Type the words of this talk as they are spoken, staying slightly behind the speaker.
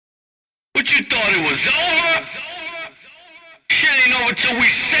You thought it was over? Shit ain't over till we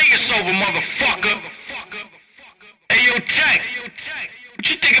say it's over, motherfucker. Aiyyo Tech, what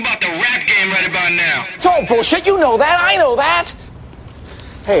you think about the rap game right about now? It's all bullshit. You know that. I know that.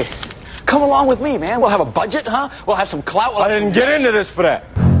 Hey, come along with me, man. We'll have a budget, huh? We'll have some clout. I didn't get into this for that.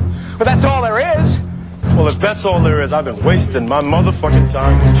 But that's all there is. Well, if that's all there is, I've been wasting my motherfucking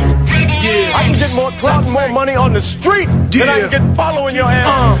time with you. Yeah. I can get more clout and more money on the street than I can get following your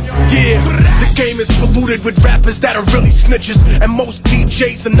ass. Yeah, the game is polluted with rappers that are really snitches, and most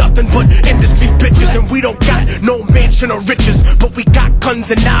DJs are nothing but industry bitches. And we don't got no mansion or riches, but we got guns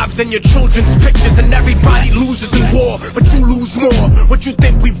and knives and your children's pictures. And everybody loses in war, but you lose more. What you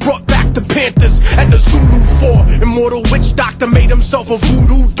think we brought back the Panthers and the Zulu for? Immortal witch doctor made himself a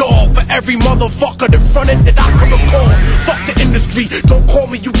voodoo doll for every motherfucker that fronted that I could recall. Fuck the industry, don't call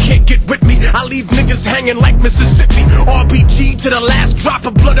me, you can't get with me. I leave niggas hanging like Mississippi. RBG to the last drop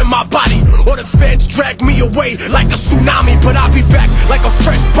of blood in my body, or the feds drag me away like a tsunami. But I'll be back like a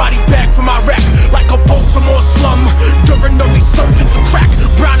fresh body bag from Iraq, like a Baltimore slum during the resurgence of crack.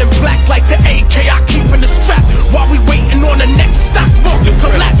 Brown and black like the AK I keep in the strap, while we waiting on the next stock market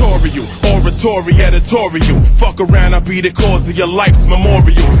collapse. Oratory, editorial. Fuck around, I'll be the cause of your life's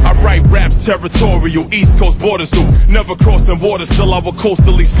memorial. I write raps territorial, East Coast border zoo. Never crossing water, still I will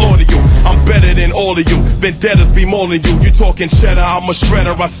coastally slaughter you. I'm better than all of you, vendettas be mauling you. You talking cheddar, I'm a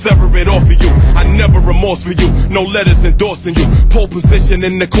shredder, I sever it off of you. I never remorse for you, no letters endorsing you. Pole position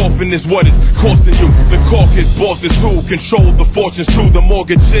in the coffin is what is costing you. The caucus bosses who control the fortunes too. The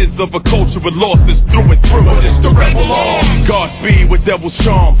mortgages of a culture with losses through and through. But it's the rebel arms. Godspeed with devil's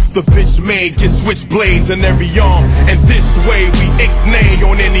charm. The bitch made get switchblades in every arm. And this way we ixnay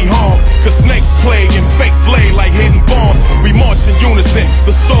on any harm. Cause snakes play and fakes slay like hidden bombs. We march in unison,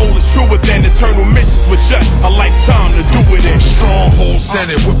 the soul is truer than eternal missions with just a lifetime to do it in. Stronghold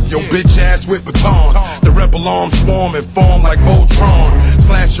Senate, whip your bitch ass with batons. The rebel arms swarm and form like Voltron.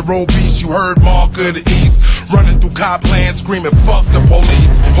 Slash your old beast, you heard Mark of the East. Running through Copland screaming fuck the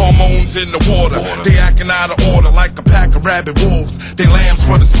police. Hormones in the water, they acting out of order like a pack of rabid wolves. They lambs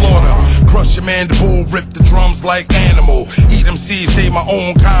for the slaughter. Crush your mandible, rip the drums like animal. Eat them seeds, they my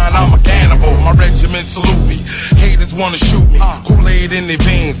own kind, I'm a cannibal. My regiment salute me, haters wanna shoot me. Kool-Aid in their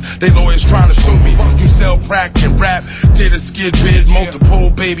veins, they lawyers try to sue me. You sell crack and rap, did a skid bid.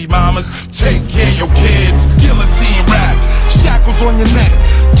 Multiple baby mamas, take care of your kids. Guillotine rap, shackles on your neck.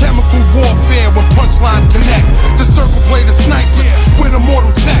 Chemical warfare when punchlines connect. The circle play the snipers with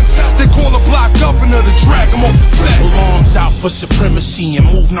Immortal Tech. They call a block governor to drag them off the set. Alarms out for supremacy and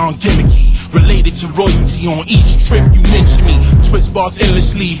move non-gimmicky. Related to royalty on each trip you mention me. Twist bars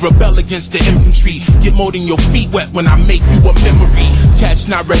endlessly, rebel against the infantry. Get more than your feet wet when I make you a memory. Catch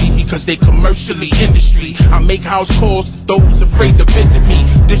not ready because they commercially industry. I make house calls to those afraid to visit me.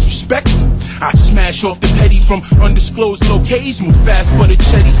 Disrespect me, I smash off the petty from undisclosed locations. Move fast for the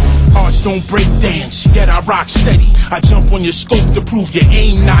chetty. Hearts don't break dance, yet I rock steady. I jump on your scope to prove your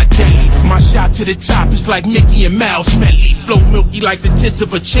aim not deadly. My shot to the top is like Mickey and Mouse medley. Flow milky like the tits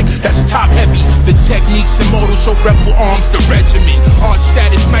of a chick that's top heavy. The techniques immortal, so rebel arms the regiment. Art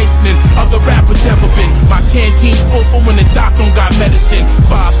status nicer than other rappers ever been. My canteen's full for when the doc don't got medicine.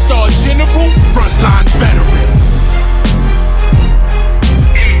 5-star general, frontline veteran.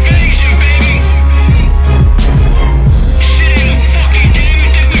 Invasion, baby. Shit ain't a fucking game, you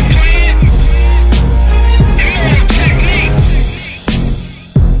think we playing? Immortal Technique.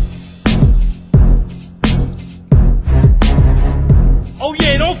 Oh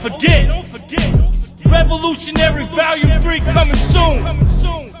yeah, don't forget. Revolutionary Volume 3 coming soon.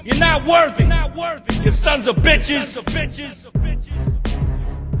 You're not worthy. Your sons of bitches.